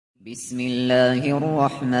بسم الله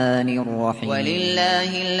الرحمن الرحيم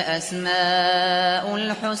ولله الأسماء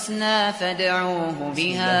الحسنى فادعوه بسم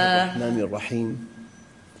بها. الله الرحمن الرحيم.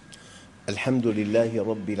 الحمد لله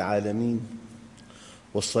رب العالمين،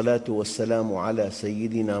 والصلاة والسلام على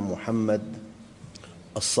سيدنا محمد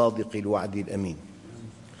الصادق الوعد الأمين.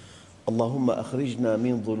 اللهم أخرجنا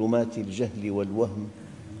من ظلمات الجهل والوهم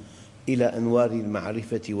إلى أنوار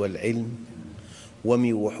المعرفة والعلم،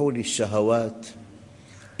 ومن وحول الشهوات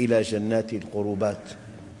إلى جنات القربات.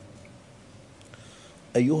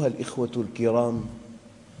 أيها الإخوة الكرام،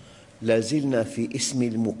 لا زلنا في اسم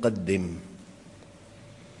المقدم،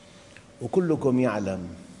 وكلكم يعلم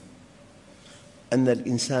أن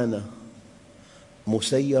الإنسان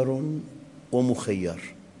مسير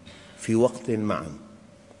ومخير في وقت معا.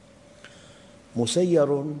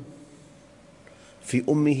 مسير في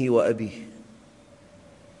أمه وأبيه،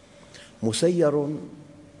 مسير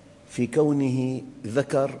في كونه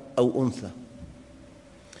ذكر أو أنثى،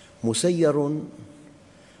 مسير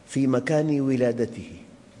في مكان ولادته،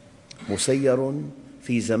 مسير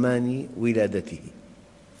في زمان ولادته،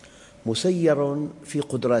 مسير في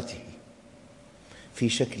قدراته، في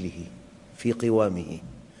شكله، في قوامه،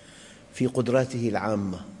 في قدراته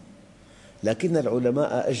العامة. لكن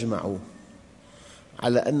العلماء أجمعوا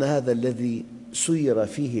على أن هذا الذي سير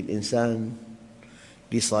فيه الإنسان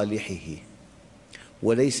لصالحه،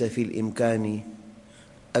 وليس في الإمكان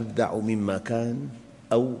أبدع مما كان،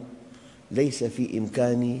 أو ليس في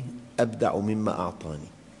إمكاني أبدع مما أعطاني.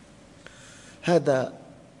 هذا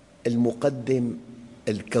المقدم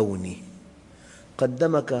الكوني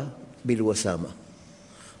قدمك بالوسامة،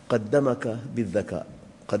 قدمك بالذكاء،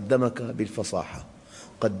 قدمك بالفصاحة،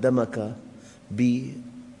 قدمك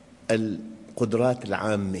بالقدرات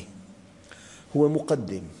العامة. هو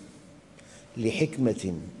مقدم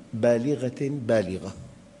لحكمة بالغة.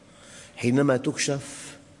 حينما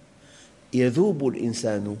تكشف يذوب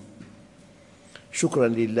الإنسان شكراً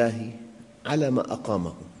لله على ما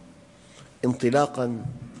أقامه، انطلاقاً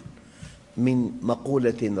من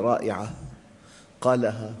مقولة رائعة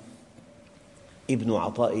قالها ابن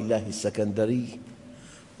عطاء الله السكندري: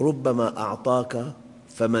 ربما أعطاك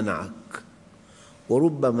فمنعك،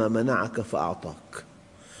 وربما منعك فأعطاك،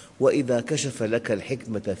 وإذا كشف لك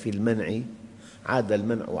الحكمة في المنع عاد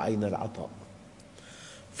المنع عين العطاء.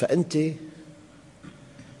 فأنت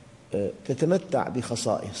تتمتع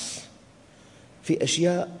بخصائص، في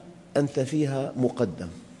أشياء أنت فيها مقدم.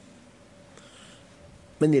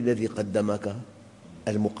 من الذي قدمك؟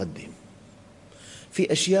 المقدم.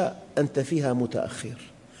 في أشياء أنت فيها متأخر.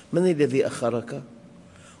 من الذي أخرك؟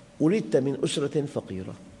 ولدت من أسرة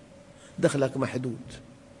فقيرة، دخلك محدود.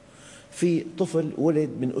 في طفل ولد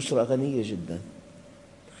من أسرة غنية جداً،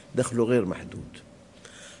 دخله غير محدود.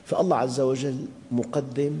 فالله عز وجل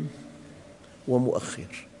مقدم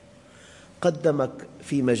ومؤخر، قدمك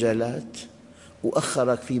في مجالات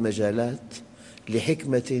وأخرك في مجالات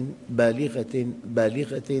لحكمة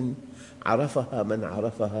بالغة عرفها من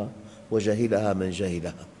عرفها وجهلها من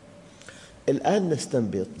جهلها. الآن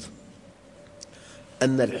نستنبط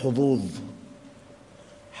أن الحظوظ،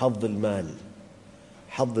 حظ المال،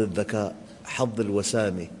 حظ الذكاء، حظ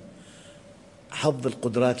الوسامة، حظ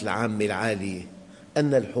القدرات العامة العالية،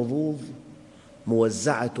 أن الحظوظ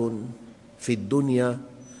موزعة في الدنيا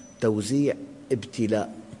توزيع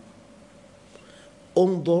ابتلاء.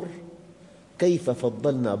 انظر كيف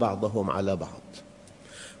فضلنا بعضهم على بعض،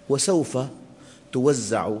 وسوف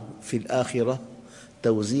توزع في الآخرة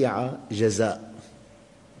توزيع جزاء.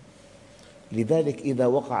 لذلك إذا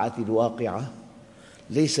وقعت الواقعة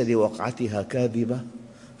ليس لوقعتها كاذبة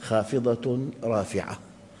خافضة رافعة.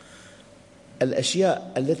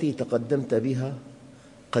 الأشياء التي تقدمت بها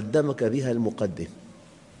قدمك بها المقدم،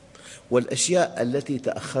 والأشياء التي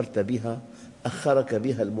تأخرت بها أخرك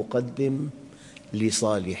بها المقدم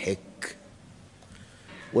لصالحك.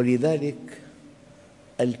 ولذلك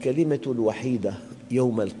الكلمة الوحيدة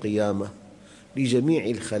يوم القيامة لجميع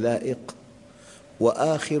الخلائق: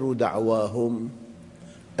 وآخر دعواهم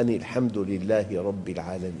أن الحمد لله رب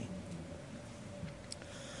العالمين.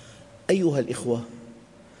 أيها الإخوة،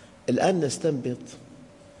 الآن نستنبط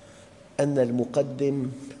أن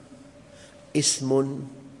المقدم اسم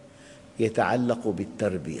يتعلق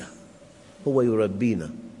بالتربية. هو يربينا،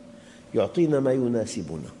 يعطينا ما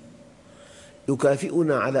يناسبنا،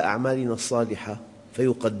 يكافئنا على أعمالنا الصالحة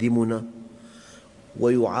فيقدمنا،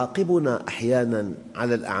 ويعاقبنا أحياناً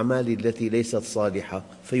على الأعمال التي ليست صالحة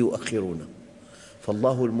فيؤخرنا.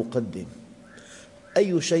 فالله المقدم.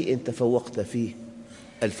 أي شيء تفوقت فيه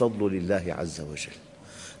الفضل لله عز وجل،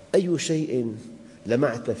 أي شيء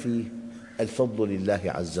لمعت فيه الفضل لله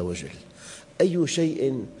عز وجل، أي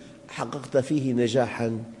شيء حققت فيه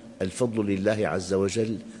نجاحاً الفضل لله عز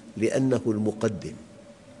وجل لأنه المقدم.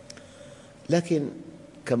 لكن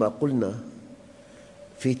كما قلنا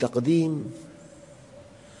في تقديم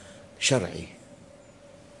شرعي،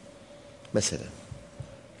 مثلا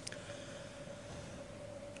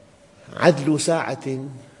عدل ساعة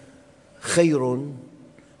خير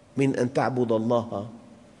من أن تعبد الله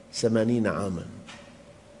 80 عاما،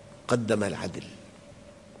 قدم العدل.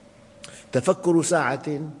 تفكر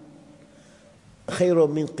ساعة خير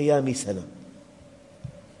من قيام سنة.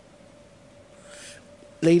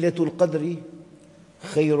 ليلة القدر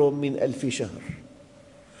خير من 1000 شهر.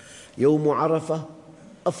 يوم عرفة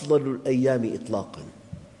أفضل الأيام إطلاقاً،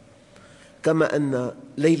 كما أن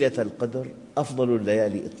ليلة القدر أفضل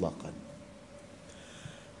الليالي إطلاقاً.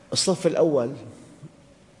 الصف الأول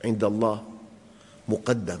عند الله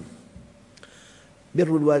مقدم،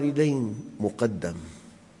 بر الوالدين مقدم،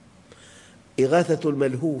 إغاثة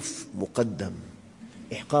الملهوف مقدم،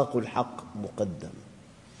 إحقاق الحق مقدم،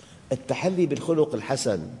 التحلي بالخلق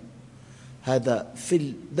الحسن هذا في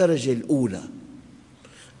الدرجة الأولى.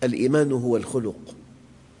 الإيمان هو الخلق،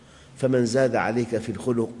 فمن زاد عليك في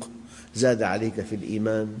الخلق زاد عليك في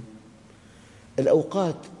الإيمان.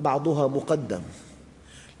 الأوقات بعضها مقدم،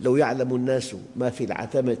 لو يعلم الناس ما في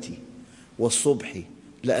العتمة والصبح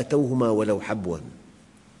لأتوهما ولو حبوا.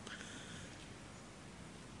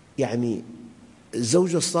 يعني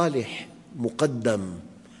الزوج الصالح مقدم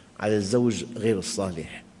على الزوج غير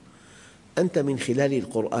الصالح. أنت من خلال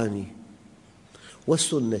القرآن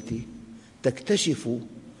والسنة تكتشف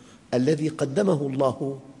الذي قدمه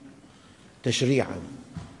الله تشريعاً،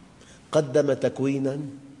 قدم تكويناً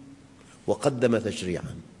وقدم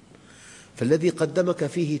تشريعاً. فالذي قدمك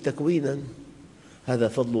فيه تكويناً هذا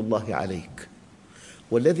فضل الله عليك،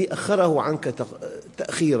 والذي أخره عنك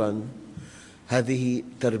تأخيراً هذه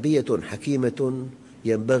تربية حكيمة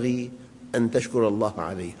ينبغي أن تشكر الله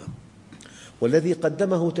عليها. والذي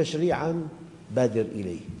قدمه تشريعاً بادر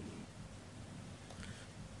إليه.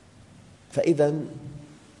 فإذا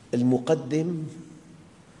المقدم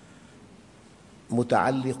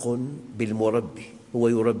متعلق بالمربي، هو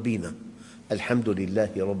يربينا. الحمد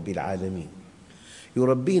لله رب العالمين.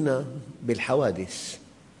 يربينا بالحوادث،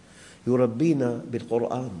 يربينا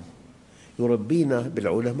بالقرآن، يربينا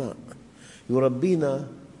بالعلماء، يربينا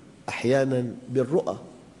أحياناً بالرؤى.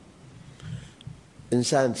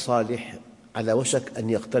 إنسان صالح على وشك أن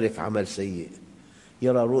يقترف عمل سيء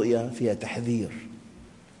يرى رؤيا فيها تحذير.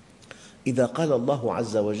 إذا قال الله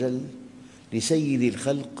عز وجل لسيد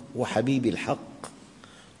الخلق وحبيب الحق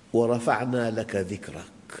ورفعنا لك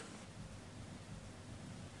ذكرك،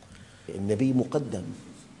 النبي مقدم،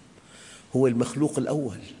 هو المخلوق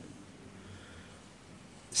الأول.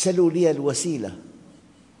 سلوا لي الوسيلة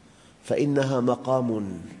فإنها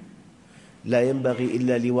مقام لا ينبغي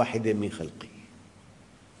إلا لواحد من خلقي،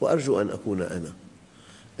 وأرجو أن أكون أنا.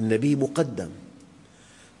 النبي مقدم،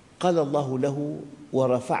 قال الله له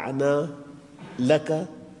ورفعنا لك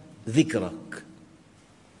ذكرك.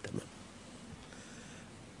 تمام.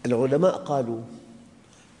 العلماء قالوا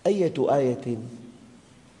أية آية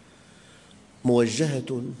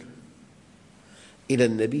موجهة إلى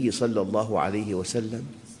النبي صلى الله عليه وسلم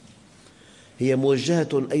هي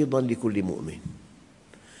موجهة أيضاً لكل مؤمن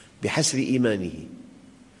بحسب إيمانه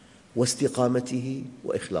واستقامته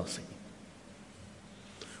وإخلاصه.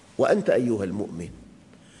 وأنت أيها المؤمن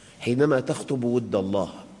حينما تخطب ود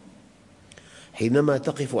الله، حينما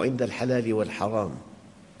تقف عند الحلال والحرام،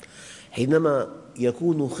 حينما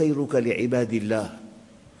يكون خيرك لعباد الله،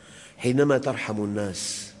 حينما ترحم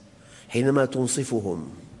الناس، حينما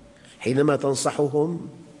تنصفهم، حينما تنصحهم،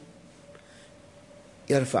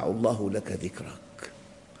 يرفع الله لك ذكرك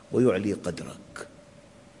ويعلي قدرك.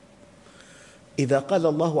 إذا قال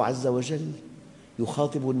الله عز وجل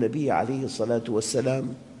يخاطب النبي عليه الصلاة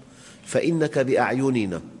والسلام فإنك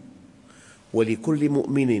بأعيننا، ولكل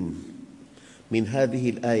مؤمن من هذه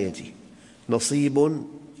الآية نصيب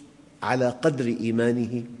على قدر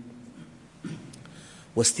إيمانه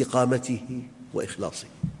واستقامته وإخلاصه.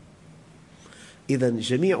 إذن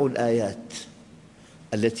جميع الآيات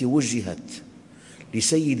التي وجهت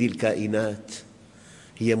لسيد الكائنات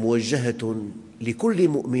هي موجهة لكل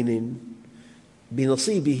مؤمن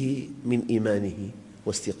بنصيبه من إيمانه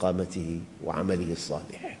واستقامته وعمله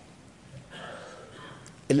الصالح.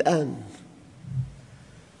 الآن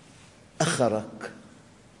أخرك،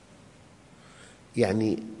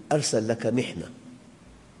 يعني أرسل لك محنة،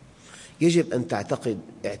 يجب أن تعتقد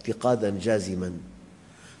اعتقاداً جازماً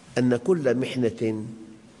أن كل محنة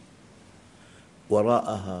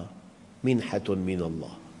وراءها منحة من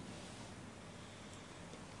الله.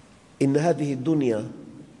 إن هذه الدنيا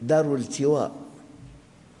دار التواء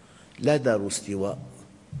لا دار استواء.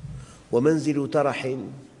 ومنزل ترح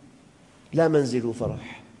لا منزل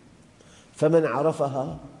فرح، فمن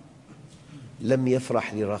عرفها لم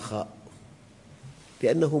يفرح لرخاء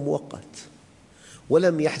لأنه مؤقت،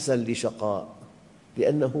 ولم يحزن لشقاء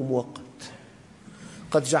لأنه مؤقت.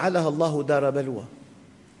 قد جعلها الله دار بلوى،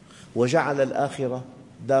 وجعل الآخرة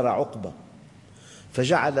دار عقبة،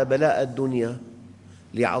 فجعل بلاء الدنيا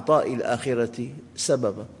لعطاء الآخرة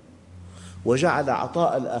سببا، وجعل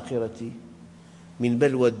عطاء الآخرة من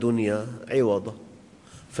بلوى الدنيا عوضا،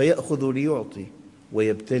 فيأخذ ليعطي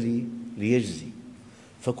ويبتلي ليجزي.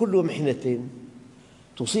 فكل محنة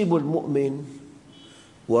تصيب المؤمن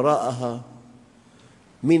وراءها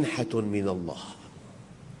منحة من الله،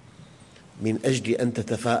 من أجل أن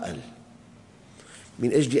تتفاءل،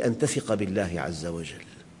 من أجل أن تثق بالله عز وجل.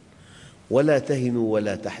 ولا تهنوا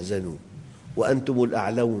ولا تحزنوا وأنتم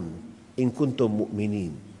الأعلون إن كنتم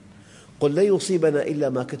مؤمنين. قل لن يصيبنا إلا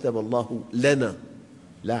ما كتب الله لنا،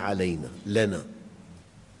 لا علينا، لنا.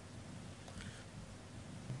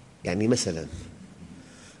 يعني مثلا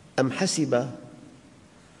أم حسب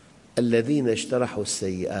الذين اجترحوا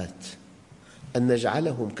السيئات أن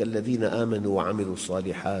نجعلهم كالذين آمنوا وعملوا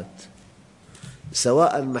الصالحات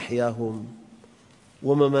سواء محياهم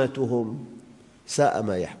ومماتهم ساء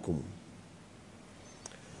ما يحكمون.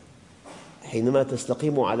 حينما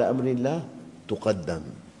تستقيم على أمر الله تقدم،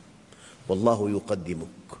 والله يقدمك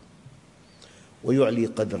ويعلي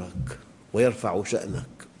قدرك ويرفع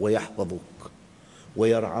شأنك ويحفظك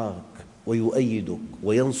ويرعاك ويؤيدك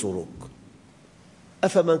وينصرك.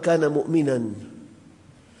 أفمن كان مؤمنا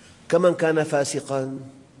كمن كان فاسقا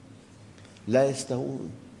لا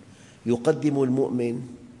يستوون، يقدم المؤمن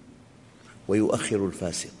ويؤخر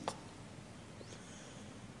الفاسق.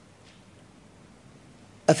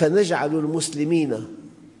 أفنجعل المسلمين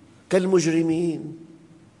كالمجرمين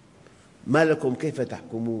ما لكم كيف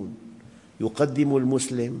تحكمون، يقدم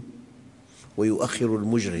المسلم ويؤخر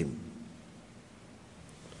المجرم.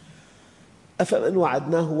 أفمن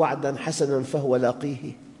وعدناه وعدا حسنا فهو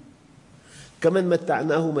لاقيه كمن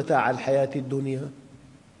متعناه متاع الحياة الدنيا.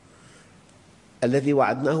 الذي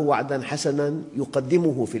وعدناه وعدا حسنا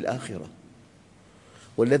يقدمه في الآخرة،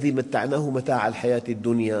 والذي متعناه متاع الحياة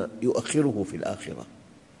الدنيا يؤخره في الآخرة.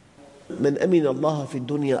 من أمن الله في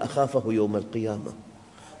الدنيا أخافه يوم القيامة،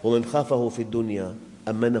 ومن خافه في الدنيا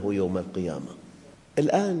أمنه يوم القيامة.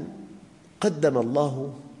 الآن قدم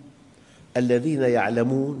الله الذين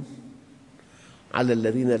يعلمون على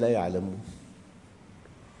الذين لا يعلمون.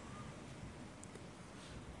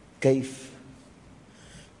 كيف؟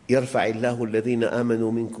 يرفع الله الذين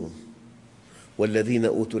آمنوا منكم والذين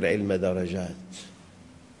أوتوا العلم درجات.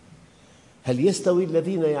 هل يستوي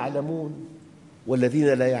الذين يعلمون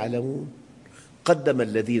والذين لا يعلمون؟ قدم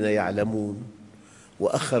الذين يعلمون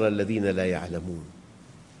وأخر الذين لا يعلمون.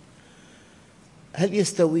 هل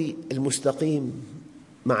يستوي المستقيم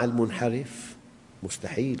مع المنحرف؟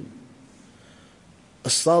 مستحيل.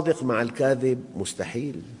 الصادق مع الكاذب؟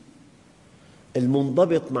 مستحيل.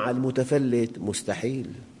 المنضبط مع المتفلت؟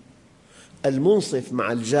 مستحيل. المنصف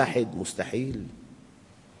مع الجاحد؟ مستحيل.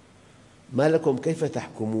 ما لكم كيف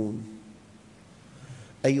تحكمون؟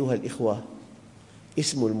 أيها الإخوة،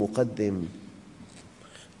 اسم المقدم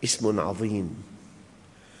اسم عظيم،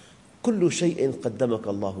 كل شيء قدمك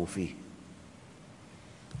الله فيه.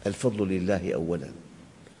 الفضل لله أولاً،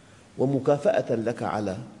 ومكافأة لك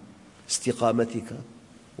على استقامتك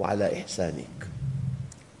وعلى إحسانك.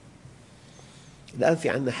 الآن في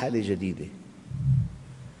عندنا حالة جديدة،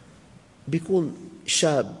 بيكون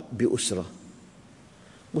شاب بأسرة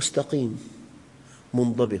مستقيم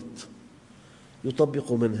منضبط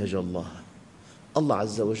يطبق منهج الله، الله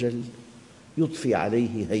عز وجل يضفي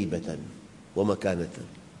عليه هيبة ومكانة.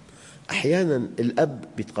 أحياناً الأب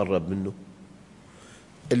يتقرب منه،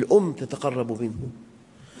 الأم تتقرب منه،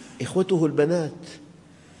 إخوته البنات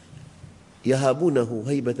يهابونه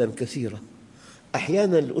هيبة كثيرة.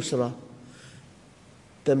 أحياناً الأسرة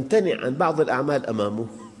تمتنع عن بعض الأعمال أمامه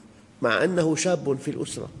مع أنه شاب في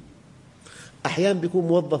الأسرة. أحياناً يكون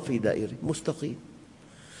موظف في دائرة مستقيم،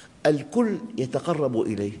 الكل يتقرب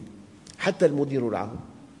إليه، حتى المدير العام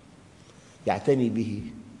يعتني به،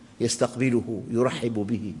 يستقبله، يرحب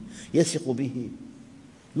به، يثق به،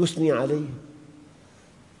 يثني عليه.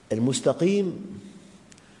 المستقيم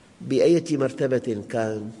بأية مرتبة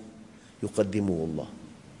كان يقدمه الله.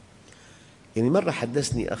 يعني مرة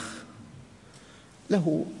حدثني أخ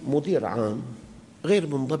له مدير عام غير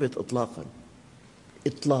منضبط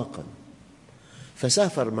إطلاقاً،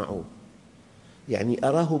 فسافر معه، يعني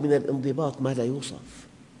أراه من الانضباط ما لا يوصف.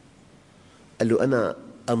 قال له: أنا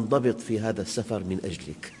أنضبط في هذا السفر من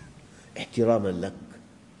أجلك، احتراماً لك.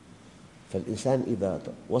 فالإنسان إذا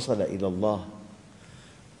وصل إلى الله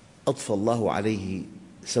أضفى الله عليه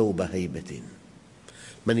ثوب هيبة.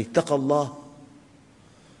 من اتقى الله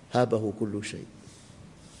هابه كل شيء،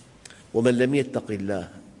 ومن لم يتق الله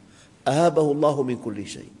أهابه الله من كل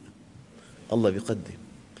شيء. الله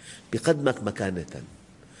بيقدمك مكانة،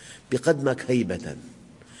 بيقدمك هيبة،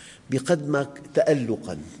 بيقدمك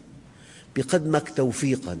تألقا، بيقدمك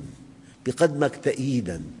توفيقا، بيقدمك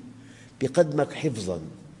تأييدا، بيقدمك حفظا،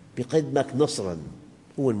 بيقدمك نصرا.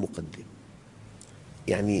 هو المقدم.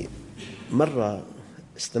 يعني مرة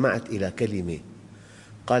استمعت إلى كلمة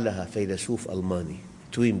قالها فيلسوف ألماني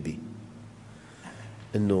توينبي،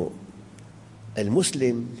 أنه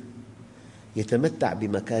المسلم يتمتع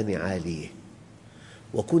بمكانة عالية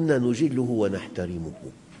وكنا نجله ونحترمه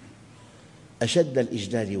أشد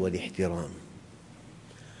الإجلال والاحترام،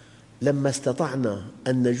 لما استطعنا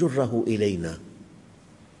أن نجره إلينا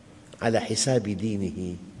على حساب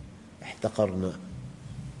دينه احتقرناه،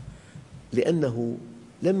 لأنه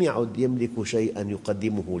لم يعد يملك شيئا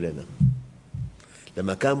يقدمه لنا.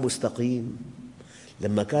 لما كان مستقيم،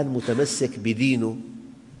 لما كان متمسك بدينه،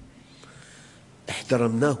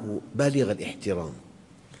 احترمناه بالغ الاحترام.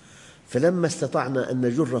 فلما استطعنا أن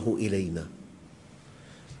نجره إلينا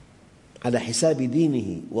على حساب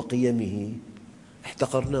دينه وقيمه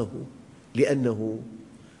احتقرناه، لأنه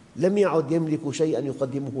لم يعد يملك شيئا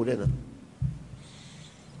يقدمه لنا.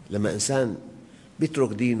 لما إنسان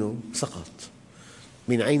يترك دينه سقط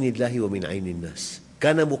من عين الله ومن عين الناس،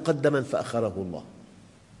 كان مقدما فأخره الله.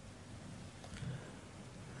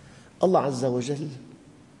 الله عز وجل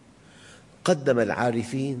قدم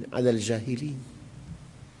العارفين على الجاهلين.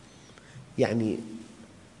 يعني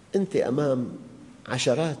أنت أمام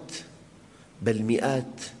عشرات بل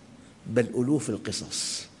مئات بل ألوف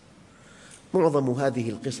القصص، معظم هذه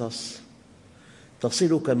القصص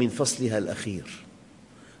تصلك من فصلها الأخير،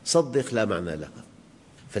 صدق لا معنى لها.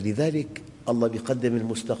 فلذلك الله يقدم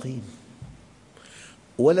المستقيم،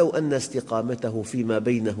 ولو أن استقامته فيما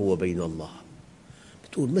بينه وبين الله.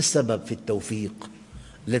 تقول ما السبب في التوفيق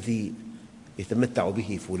الذي يتمتع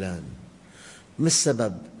به فلان؟ ما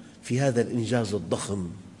السبب في هذا الإنجاز الضخم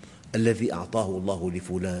الذي أعطاه الله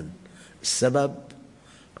لفلان؟ السبب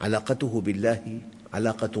علاقته بالله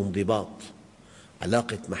علاقة انضباط،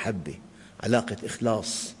 علاقة محبة، علاقة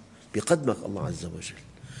إخلاص. يقدمك الله عز وجل،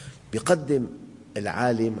 يقدم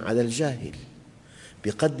العالم على الجاهل،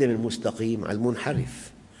 يقدم المستقيم على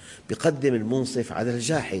المنحرف، يقدم المنصف على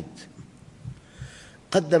الجاحد.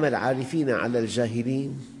 قدم العارفين على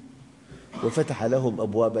الجاهلين وفتح لهم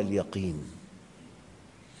أبواب اليقين.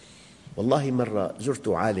 والله مرة زرت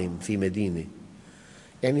عالم في مدينة،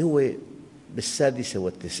 يعني هو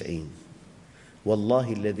بال96،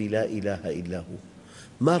 والله الذي لا إله إلا هو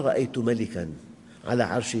ما رأيت ملكا على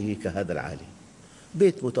عرشه كهذا العالم.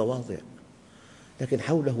 بيت متواضع لكن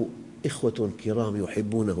حوله إخوة كرام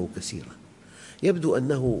يحبونه كثيرا، يبدو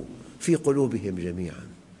أنه في قلوبهم جميعا،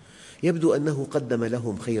 يبدو أنه قدم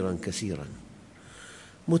لهم خيرا كثيرا.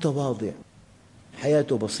 متواضع،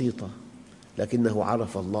 حياته بسيطة لكنه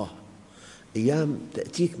عرف الله. أيام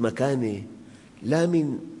تأتيك مكانة لا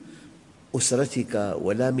من أسرتك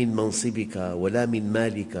ولا من منصبك ولا من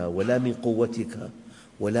مالك ولا من قوتك،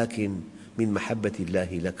 ولكن من محبة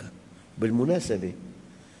الله لك. بالمناسبة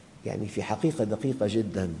يعني في حقيقة دقيقة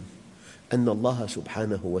جدا، أن الله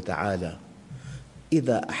سبحانه وتعالى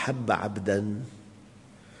إذا أحب عبدا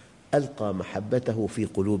ألقى محبته في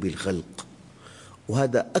قلوب الخلق،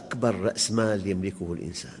 وهذا أكبر رأس مال يملكه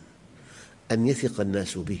الإنسان، أن يثق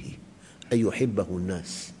الناس به، أن يحبه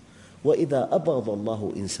الناس. وإذا أبغض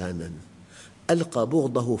الله إنسانا ألقى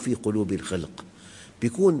بغضه في قلوب الخلق،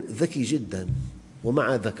 يكون ذكي جدا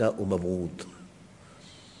ومع ذكاء مبغوض،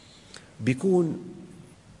 يكون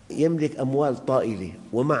يملك أموال طائلة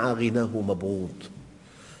ومع غناه مبغوض.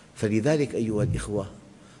 فلذلك أيها الإخوة،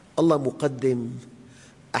 الله مقدم،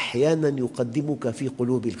 أحيانا يقدمك في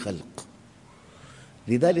قلوب الخلق.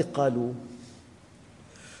 لذلك قالوا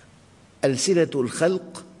ألسنة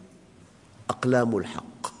الخلق أقلام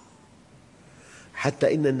الحق.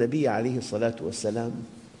 حتى إن النبي عليه الصلاة والسلام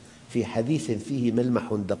في حديث فيه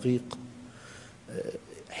ملمح دقيق،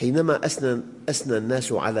 حينما أثنى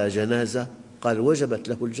الناس على جنازة قال وجبت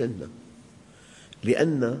له الجنة،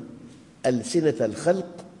 لأن ألسنة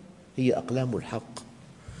الخلق هي أقلام الحق.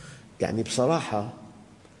 يعني بصراحة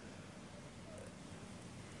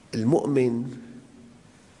المؤمن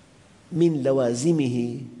من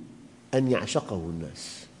لوازمه أن يعشقه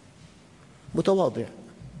الناس، متواضع،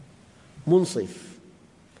 منصف،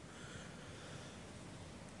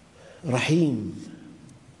 رحيم،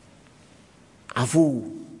 عفو،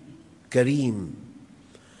 كريم،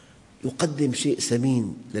 يقدم شيء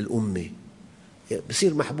ثمين للأمة،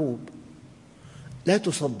 يصير محبوب. لا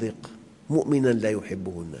تصدق مؤمنا لا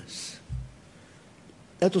يحبه الناس،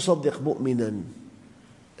 لا تصدق مؤمنا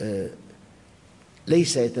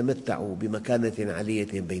ليس يتمتع بمكانة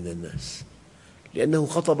عالية بين الناس، لأنه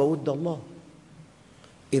خطب ود الله.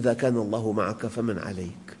 إذا كان الله معك فمن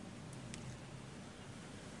عليك.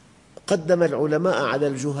 قدم العلماء على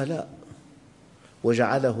الجهلاء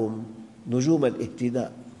وجعلهم نجوم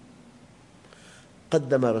الاهتداء.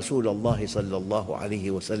 قدم رسول الله صلى الله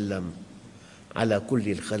عليه وسلم على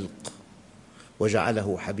كل الخلق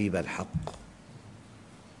وجعله حبيب الحق.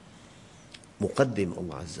 مقدم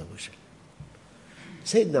الله عز وجل.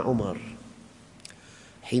 سيدنا عمر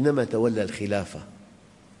حينما تولى الخلافة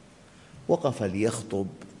وقف ليخطب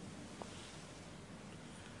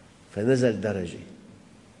فنزل درجة،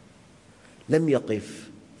 لم يقف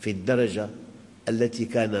في الدرجة التي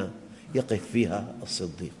كان يقف فيها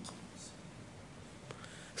الصديق،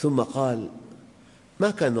 ثم قال: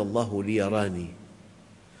 ما كان الله ليراني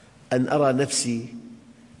أن أرى نفسي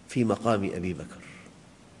في مقام أبي بكر.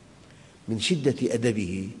 من شدة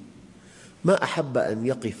أدبه ما أحب أن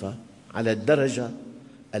يقف على الدرجة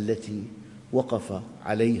التي وقف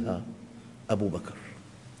عليها أبو بكر.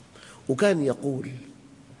 وكان يقول: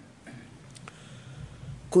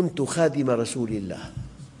 كنت خادم رسول الله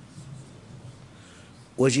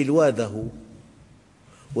وجلواذه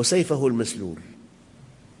وسيفه المسلول،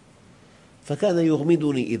 فكان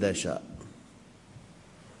يغمدني إذا شاء،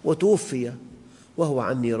 وتوفي وهو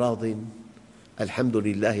عني راض، الحمد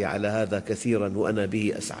لله على هذا كثيرا وأنا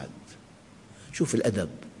به أسعد. شوف الأدب.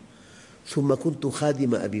 ثم كنت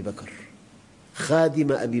خادم أبي بكر،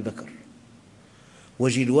 خادم أبي بكر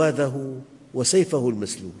وجلواذه وسيفه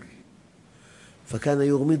المسلول، فكان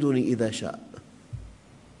يغمدني إذا شاء،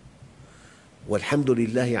 والحمد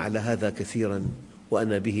لله على هذا كثيرا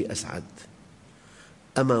وأنا به أسعد.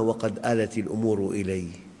 أما وقد آلت الأمور إلي،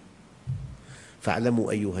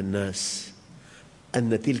 فاعلموا أيها الناس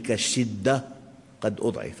أن تلك الشدة قد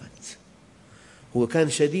أضعفت. هو كان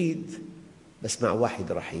شديد بس مع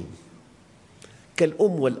واحد رحيم،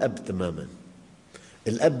 كالأم والأب تماما.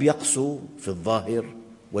 الأب يقسو في الظاهر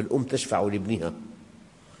والأم تشفع لابنها.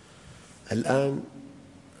 الآن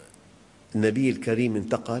النبي الكريم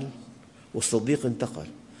انتقل والصديق انتقل،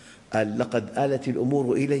 قال: لقد آلت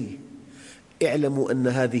الأمور إلي، اعلموا أن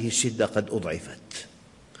هذه الشدة قد أضعفت،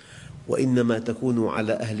 وإنما تكون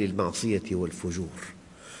على أهل المعصية والفجور،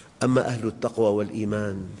 أما أهل التقوى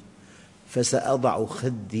والإيمان فسأضع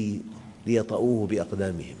خدي ليطؤوه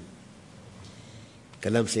بأقدامهم.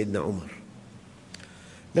 كلام سيدنا عمر.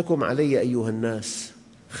 لكم علي أيها الناس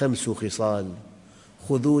 5 خصال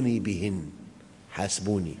خذوني بهن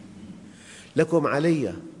حاسبوني. لكم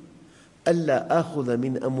علي ألا آخذ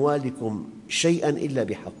من أموالكم شيئا إلا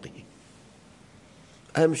بحقه،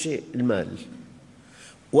 أهم شيء المال،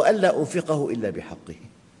 وألا أنفقه إلا بحقه.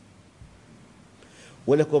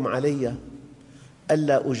 ولكم علي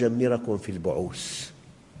ألا أجمركم في البعوث،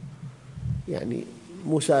 يعني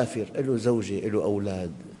مسافر له زوجة له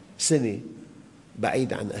أولاد سنة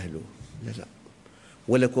بعيد عن أهله، لا.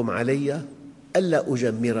 ولكم علي ألا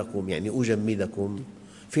أجمركم، يعني أجمدكم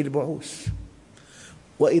في البعوث،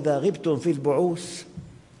 وإذا غبتم في البعوث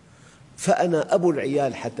فأنا أبو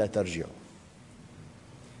العيال حتى ترجعوا.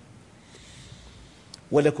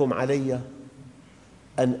 ولكم علي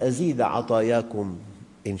أن أزيد عطاياكم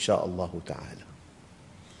إن شاء الله تعالى.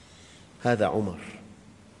 هذا عمر.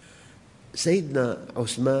 سيدنا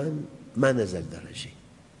عثمان ما نزل درجة،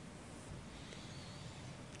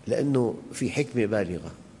 لأنه في حكمة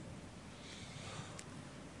بالغة.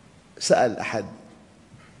 سأل أحد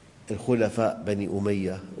الخلفاء بني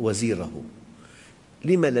أمية وزيره: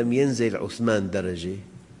 لم لم ينزل عثمان درجة؟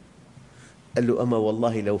 قال له: أما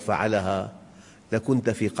والله لو فعلها لكنت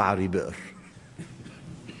في قعر بئر.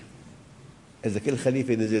 إذا كل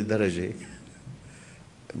خليفة نزل درجة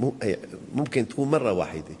ممكن تكون مرة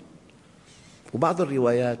واحدة. وبعض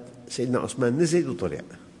الروايات سيدنا عثمان نزل وطلع،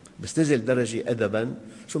 بس نزل درجة أدباً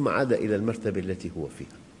ثم عاد إلى المرتبة التي هو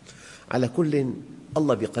فيها. على كل،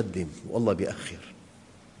 الله بيقدم والله بيأخر.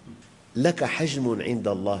 لك حجم عند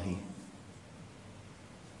الله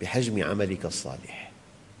بحجم عملك الصالح.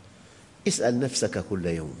 اسأل نفسك كل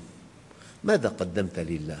يوم: ماذا قدمت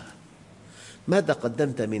لله؟ ماذا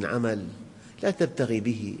قدمت من عمل لا تبتغي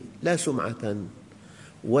به لا سمعة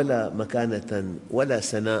ولا مكانة ولا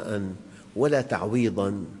سناء ولا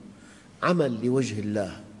تعويضا، عمل لوجه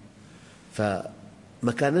الله.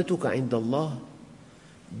 فمكانتك عند الله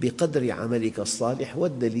بقدر عملك الصالح،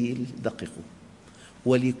 والدليل دققوا: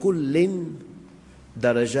 ولكل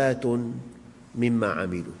درجات مما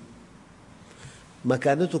عملوا.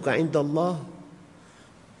 مكانتك عند الله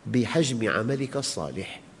بحجم عملك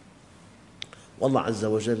الصالح، والله عز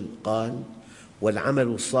وجل قال والعمل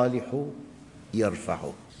الصالح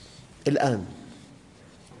يرفعه. الآن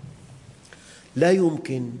لا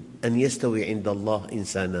يمكن أن يستوي عند الله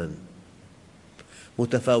إنسانان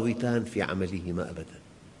متفاوتان في عملهما أبدا.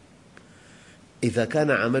 إذا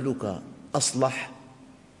كان عملك أصلح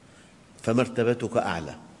فمرتبتك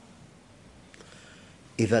أعلى،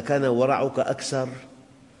 إذا كان ورعك أكثر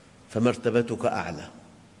فمرتبتك أعلى،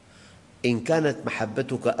 إن كانت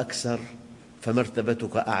محبتك أكثر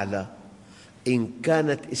فمرتبتك أعلى، إن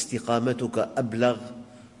كانت استقامتك أبلغ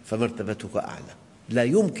فمرتبتك أعلى. لا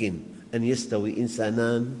يمكن أن يستوي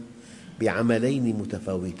إنسانان بعملين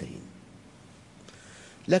متفاوتين.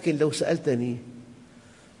 لكن لو سألتني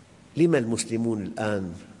لما المسلمون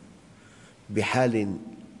الآن بحال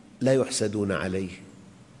لا يحسدون عليه،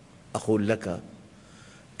 أقول لك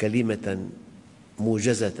كلمة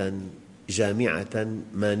موجزة جامعة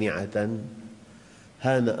مانعة: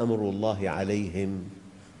 هان أمر الله عليهم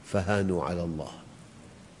فهانوا على الله.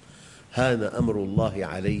 هان أمر الله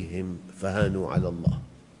عليهم فهانوا على الله.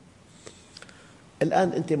 الآن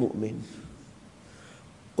أنت مؤمن،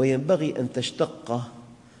 وينبغي أن تشتق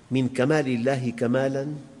من كمال الله كمالا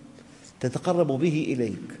تتقرب به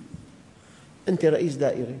إليك. أنت رئيس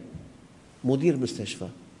دائرة، مدير مستشفى،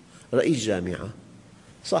 رئيس جامعة،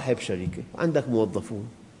 صاحب شركة، عندك موظفون،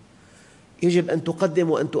 يجب أن تقدم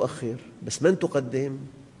وأن تؤخر، بس من تقدم؟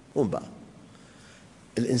 هون بقى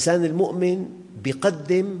الإنسان المؤمن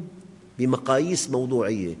يقدم بمقاييس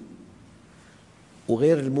موضوعية،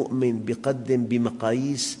 وغير المؤمن يقدم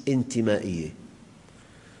بمقاييس انتمائية.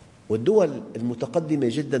 والدول المتقدمة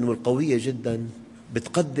جدا والقوية جدا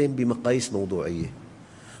تقدم بمقاييس موضوعية،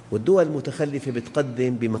 والدول المتخلفة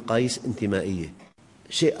تقدم بمقاييس انتمائية.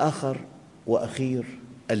 شيء آخر وأخير: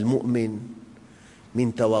 المؤمن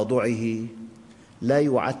من تواضعه لا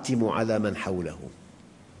يعتم على من حوله.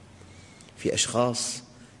 في أشخاص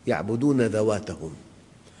يعبدون ذواتهم،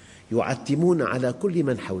 يعتمون على كل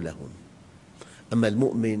من حولهم. أما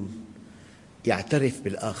المؤمن يعترف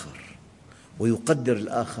بالآخر ويقدر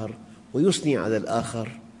الآخر ويثني على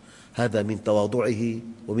الآخر. هذا من تواضعه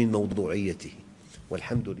ومن موضوعيته.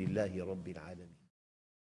 والحمد لله رب العالمين.